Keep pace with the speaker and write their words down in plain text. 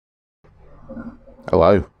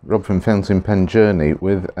Hello, Rob from Fountain Pen Journey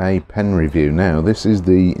with a pen review. Now, this is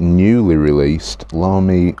the newly released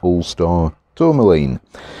Lamy Al-star Turmaline,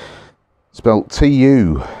 spelt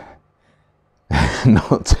T-U,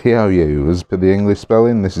 not T-O-U as per the English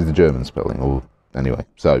spelling. This is the German spelling, or anyway.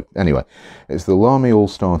 It's the Lamy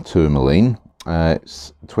Al-star Turmaline.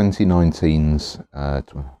 It's 2019's,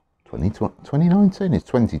 2019? It's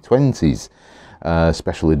 2020's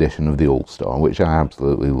special edition of the All-Star, which I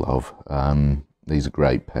absolutely love. These are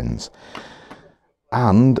great pens.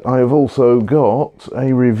 And I have also got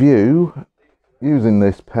a review using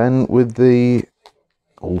this pen with the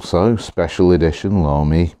also special edition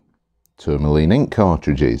Lamy Turmaline ink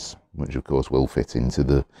cartridges, which of course will fit into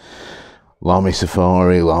the Lamy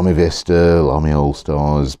Safari, Lamy Vista, Lamy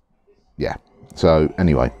All-Stars. Yeah, so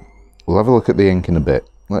anyway, we'll have a look at the ink in a bit.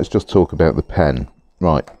 Let's just talk about the pen.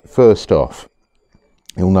 Right, first off,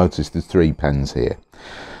 you'll notice there's three pens here.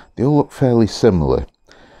 They all look fairly similar.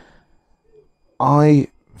 I,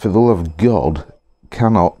 for the love of God,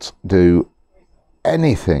 cannot do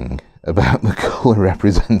anything about the colour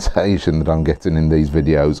representation that I'm getting in these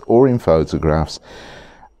videos or in photographs.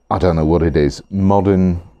 I don't know what it is.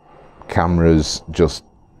 Modern cameras just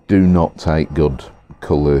do not take good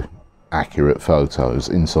colour accurate photos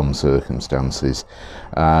in some circumstances,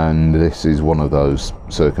 and this is one of those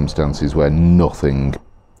circumstances where nothing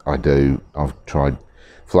I do, I've tried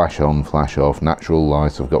flash on, flash off, natural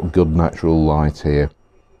light, I've got good natural light here,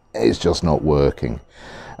 it's just not working.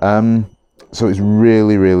 So it's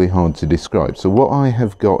really hard to describe. So what I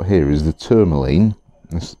have got here is the Tourmaline.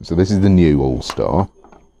 So this is the new All-Star.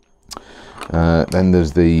 Then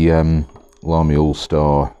there's the Lamy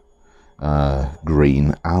Al-star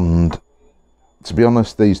green, and to be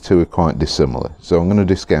honest, these two are quite dissimilar, so I'm going to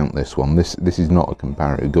discount this one. This is not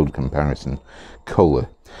a good comparison colour.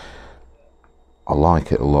 I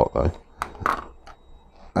like it a lot though.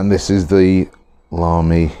 And this is the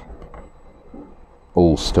Lamy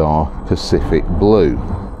Al-star Pacific Blue,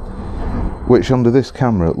 which under this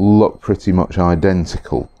camera look pretty much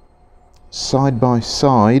identical. Side by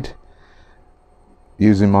side,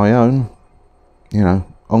 using my own,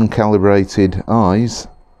 uncalibrated eyes,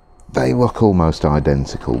 they look almost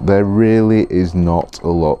identical. There really is not a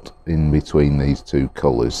lot in between these two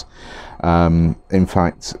colours. In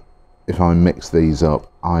fact, if I mix these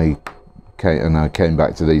up, I came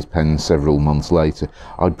back to these pens several months later,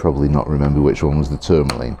 I'd probably not remember which one was the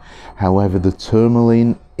Tourmaline. However, the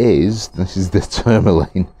Tourmaline this is the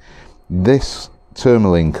Tourmaline. This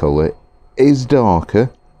Tourmaline colour is darker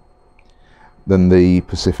than the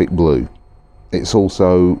Pacific Blue. It's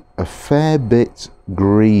also a fair bit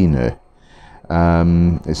greener.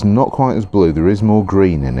 It's not quite as blue, there is more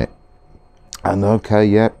green in it. And okay,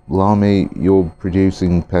 yep, Lamy, you're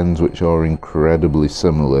producing pens which are incredibly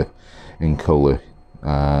similar in colour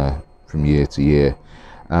from year to year.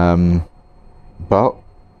 But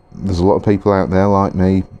there's a lot of people out there like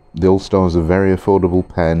me. The All-Star is a very affordable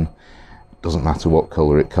pen. Doesn't matter what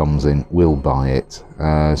colour it comes in, we'll buy it.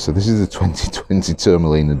 So this is the 2020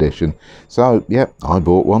 Tourmaline edition. So yep, I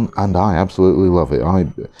bought one and I absolutely love it. I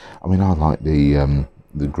mean, I like the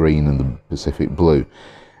green and the Pacific Blue,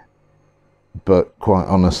 but quite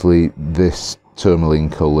honestly, this Tourmaline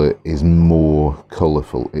colour is more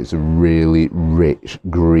colourful. It's a really rich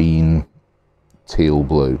green teal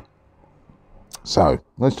blue. So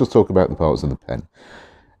let's just talk about the parts of the pen.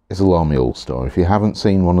 It's a Lamy Al-star. If you haven't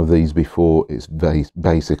seen one of these before, it's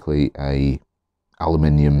basically a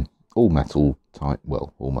aluminium, all metal type,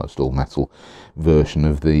 well, almost all metal version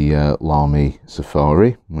of the Lamy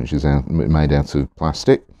Safari, which is made out of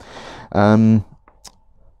plastic.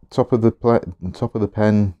 Top of the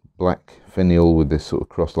pen, black finial with this sort of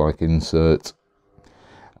cross-like insert.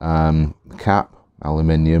 Cap,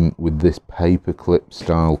 aluminium with this paper clip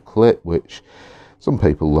style clip, which some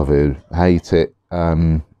people love it, hate it.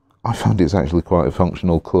 I find it's actually quite a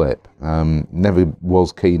functional clip. Never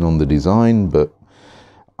was keen on the design, but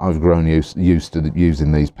I've grown used to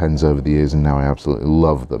using these pens over the years, and now I absolutely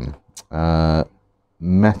love them.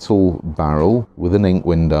 Metal barrel with an ink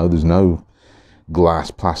window. There's no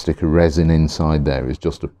glass, plastic or resin inside there. It's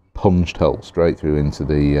just a punched hole straight through into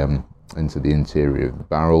the interior of the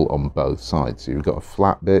barrel on both sides. So you've got a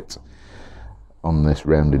flat bit on this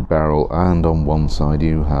rounded barrel, and on one side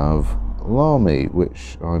you have Lamy,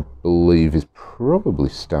 which I believe is probably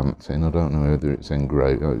stamped in. I don't know whether it's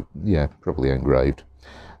engraved. Oh, yeah, probably engraved.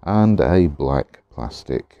 And a black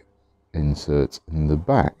plastic insert in the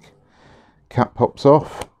back. Cap pops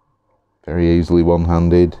off very easily,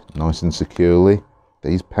 one-handed, nice and securely.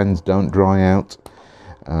 These pens don't dry out.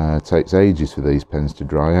 It takes ages for these pens to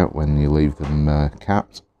dry out when you leave them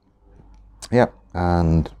capped. Yep,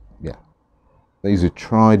 and yeah, these are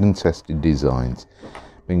tried and tested designs.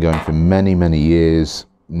 Been going for many, many years,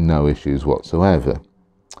 no issues whatsoever.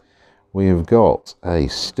 We have got a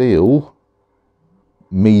steel,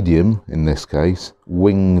 medium in this case,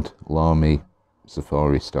 winged Lamy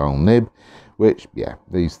safari style nib, which, yeah,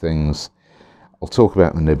 these things, I'll talk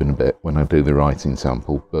about the nib in a bit when I do the writing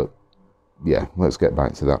sample, but yeah, let's get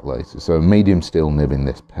back to that later. So medium steel nib in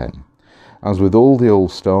this pen. As with all the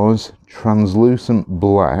All-Stars, translucent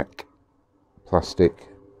black plastic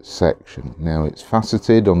section. Now it's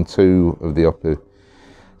faceted on two of the upper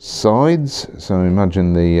sides, so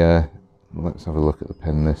imagine the, let's have a look at the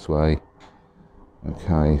pen this way.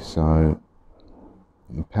 Okay, so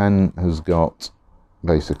the pen has got,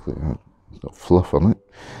 basically, it's got fluff on it.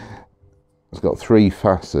 It's got three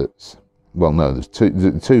facets. Well, no, there's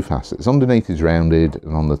two facets. Underneath is rounded,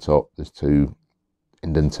 and on the top there's two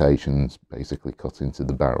indentations basically cut into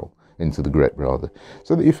the barrel, into the grip rather,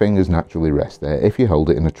 so that your fingers naturally rest there if you hold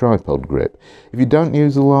it in a tripod grip. If you don't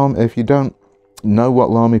use a Lamy, if you don't know what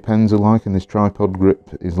Lamy pens are like and this tripod grip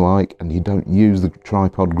is like, and you don't use the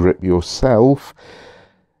tripod grip yourself,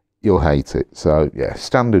 you'll hate it. So yeah,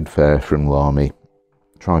 standard fare from Lamy,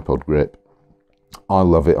 tripod grip. I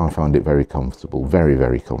love it. I find it very comfortable, very,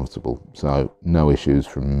 very comfortable. So no issues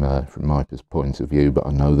from my point of view, but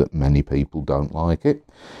I know that many people don't like it.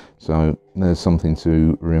 So there's something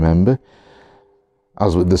to remember.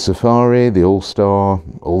 As with the Safari, the All-Star,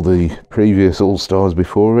 all the previous All-Stars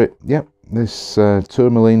before it, yep, this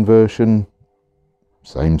Tourmaline version,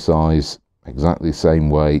 same size, exactly same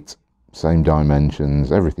weight, same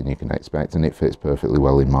dimensions, everything you can expect, and it fits perfectly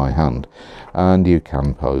well in my hand. And you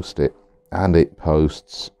can post it. And it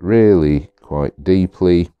posts really quite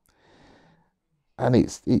deeply, and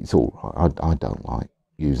it's all right. I don't like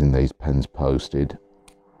using these pens posted.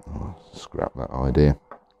 I'll scrap that idea.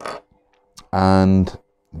 And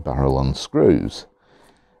barrel unscrews,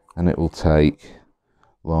 and it will take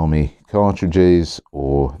Lamy cartridges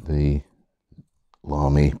or the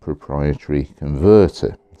Lamy proprietary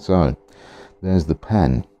converter. So there's the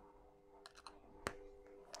pen.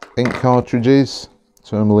 Ink cartridges,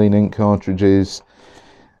 Tourmaline ink cartridges.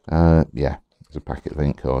 Yeah, there's a packet of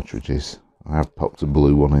ink cartridges. I have popped a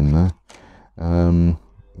blue one in there.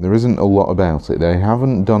 There isn't a lot about it. They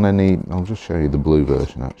haven't done any. I'll just show you the blue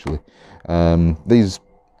version actually. These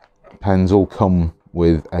pens all come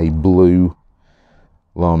with a blue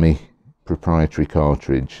Lamy proprietary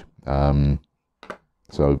cartridge.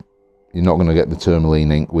 So you're not going to get the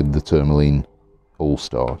Tourmaline ink with the Tourmaline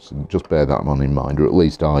All-Star. So just bear that one in mind, or at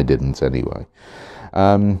least I didn't anyway.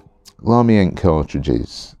 Lamy ink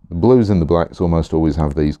cartridges. The blues and the blacks almost always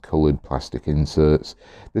have these coloured plastic inserts.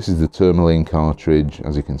 This is the Tourmaline cartridge.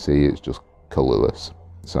 As you can see, it's just colourless.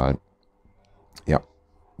 So, yeah,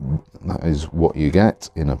 that is what you get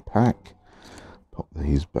in a pack. Pop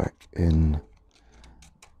these back in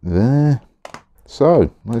there. So,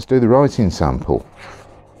 let's do the writing sample.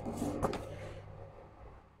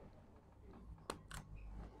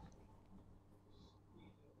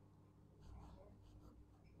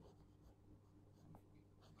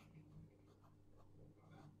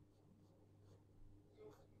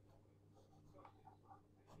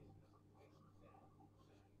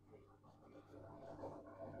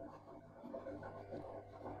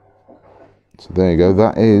 So there you go,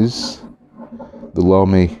 that is the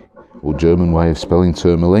Lamy, or German way of spelling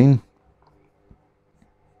Tourmaline.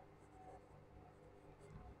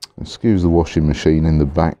 Excuse the washing machine in the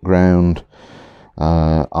background.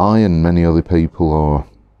 I and many other people are,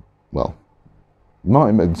 well,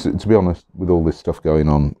 to be honest, with all this stuff going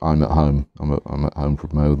on, I'm at home. I'm at home for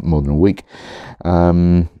more than a week.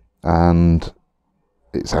 And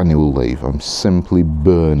it's annual leave. I'm simply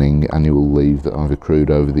burning annual leave that I've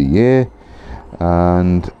accrued over the year.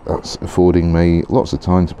 And that's affording me lots of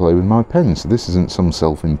time to play with my pens. So this isn't some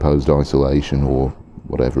self-imposed isolation or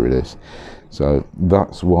whatever it is. So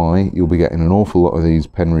that's why you'll be getting an awful lot of these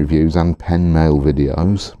pen reviews and pen mail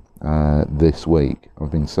videos this week. I've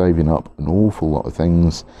been saving up an awful lot of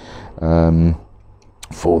things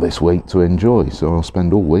for this week to enjoy. So I'll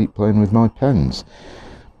spend all week playing with my pens.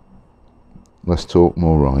 Let's talk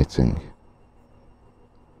more writing.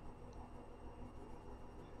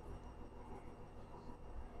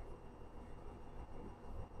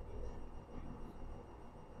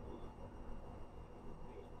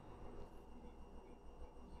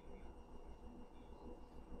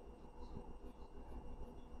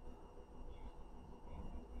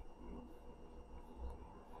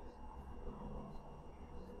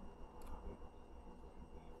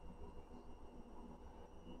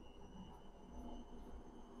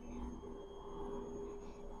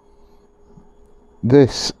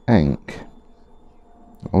 this ink,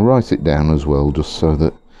 I'll write it down as well, just so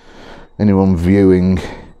that anyone viewing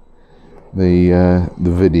the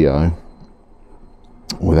video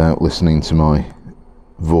without listening to my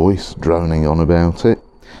voice droning on about it,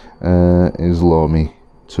 is Lamy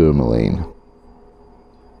Turmaline.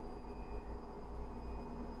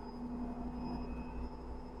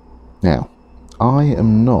 Now, I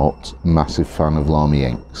am not a massive fan of Lamy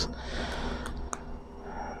inks.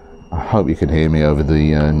 I hope you can hear me over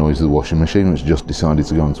the noise of the washing machine, which just decided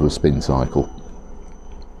to go into a spin cycle.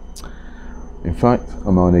 In fact,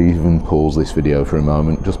 I might even pause this video for a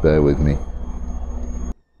moment, just bear with me.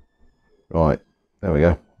 Right, there we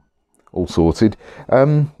go, all sorted.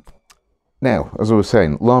 Now, as I was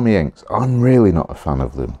saying, Lamy inks, I'm really not a fan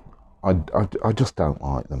of them. I just don't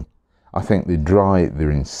like them. I think they're dry,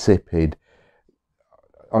 they're insipid.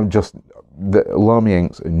 The Lamy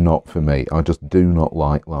inks are not for me. I just do not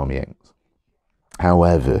like Lamy inks.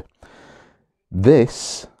 However,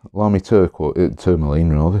 this Lamy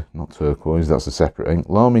Turmaline, rather, not turquoise, that's a separate ink.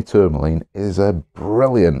 Lamy Turmaline is a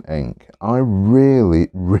brilliant ink. I really,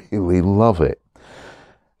 really love it.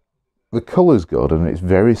 The colour's good, and it's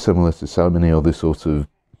very similar to so many other sort of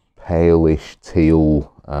palish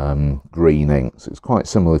teal green inks. It's quite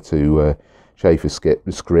similar to Schaefer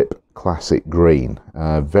Script Classic Green.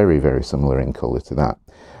 Very, very similar in colour to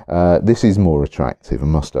that. This is more attractive, I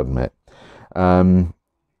must admit.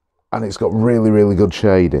 And it's got really, really good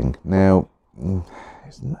shading. Now,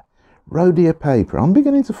 Rhodia paper. I'm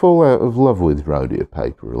beginning to fall out of love with Rhodia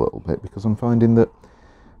paper a little bit, because I'm finding that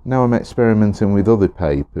now I'm experimenting with other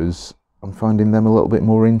papers, I'm finding them a little bit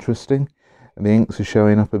more interesting, and the inks are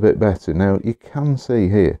showing up a bit better. Now, you can see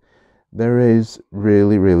here, there is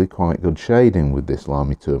really, really quite good shading with this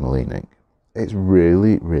Lamy Turmaline ink. It's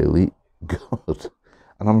really, really good,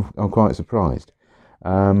 and I'm quite surprised.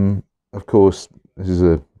 Of course, this is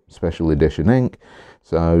a special edition ink,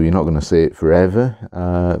 so you're not going to see it forever,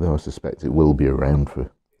 though I suspect it will be around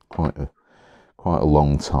for quite a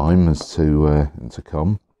long time as to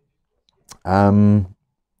come.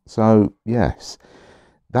 So yes,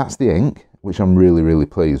 that's the ink, which I'm really, really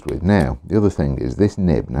pleased with. Now, the other thing is this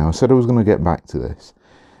nib. Now, I said I was going to get back to this,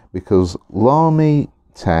 because Lamy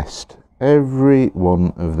test every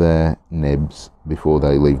one of their nibs before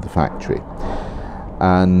they leave the factory,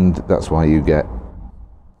 and that's why you get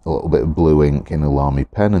a little bit of blue ink in a Lamy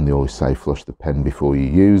pen, and they always say flush the pen before you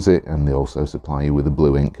use it, and they also supply you with a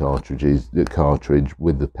blue ink cartridge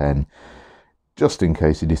with the pen, just in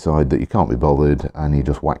case you decide that you can't be bothered and you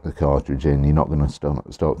just whack the cartridge in. You're not going to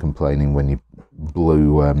start complaining when your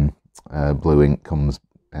blue ink comes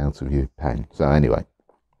out of your pen. So anyway,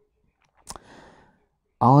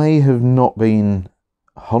 I have not been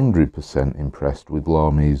 100% impressed with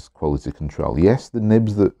Lamy's quality control. Yes, the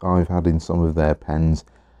nibs that I've had in some of their pens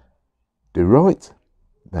do right.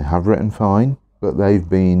 They have written fine, but they've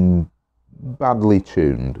been badly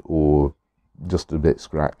tuned or just a bit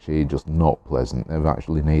scratchy, just not pleasant. They've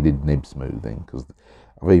actually needed nib smoothing, because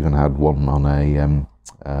I've even had one on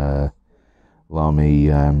a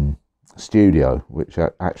Lamy Studio, which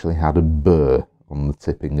actually had a burr on the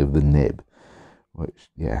tipping of the nib,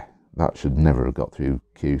 which, yeah, that should never have got through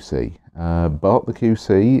QC. But the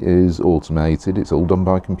QC is automated, it's all done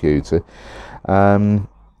by computer.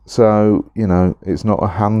 So, you know, it's not a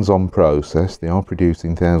hands-on process. They are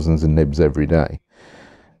producing thousands of nibs every day.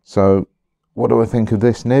 So, what do I think of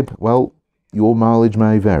this nib? Well, your mileage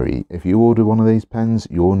may vary. If you order one of these pens,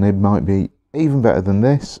 your nib might be even better than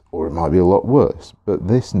this, or it might be a lot worse. But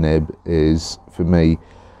this nib is, for me,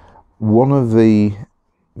 one of the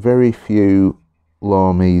very few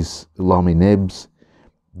Lamy nibs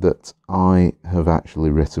that I have actually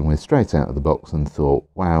written with straight out of the box and thought,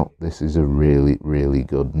 wow, this is a really, really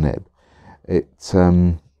good nib. It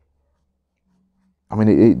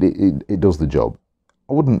does the job.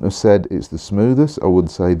 I wouldn't have said it's the smoothest. I would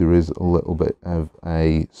say there is a little bit of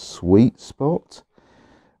a sweet spot,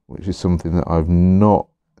 which is something that I've not,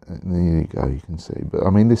 there you go, you can see. But I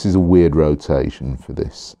mean, this is a weird rotation for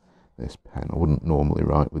this pen. I wouldn't normally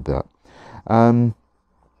write with that.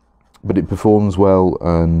 But it performs well,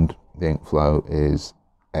 and the ink flow is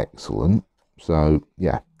excellent. So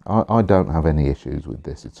yeah, I don't have any issues with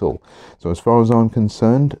this at all. So as far as I'm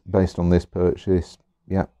concerned, based on this purchase,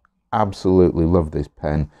 yeah, absolutely love this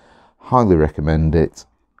pen, highly recommend it.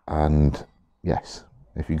 And yes,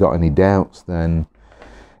 if you've got any doubts, then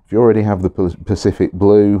if you already have the Pacific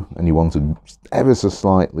Blue and you want a ever so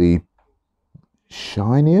slightly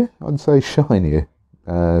shinier, I'd say shinier,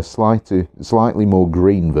 slightly more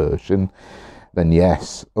green version, then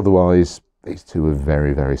yes. Otherwise, these two are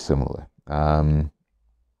very, very similar.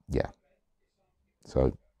 Yeah.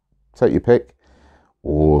 So take your pick,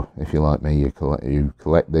 or if you're like me, you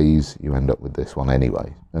collect these, you end up with this one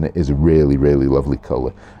anyway. And it is a really, really lovely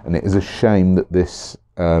colour. And it is a shame that this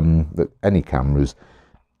that any cameras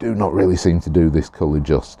do not really seem to do this colour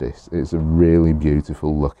justice. It's a really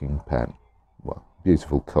beautiful looking pen. Well,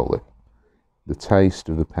 beautiful colour. The taste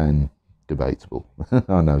of the pen, debatable.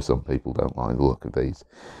 I know some people don't like the look of these.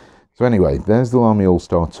 So anyway, there's the Lamy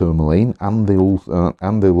Al-star Turmaline and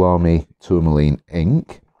the Lamy Turmaline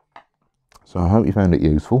ink. So I hope you found it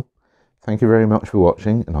useful. Thank you very much for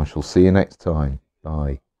watching, and I shall see you next time.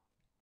 Bye.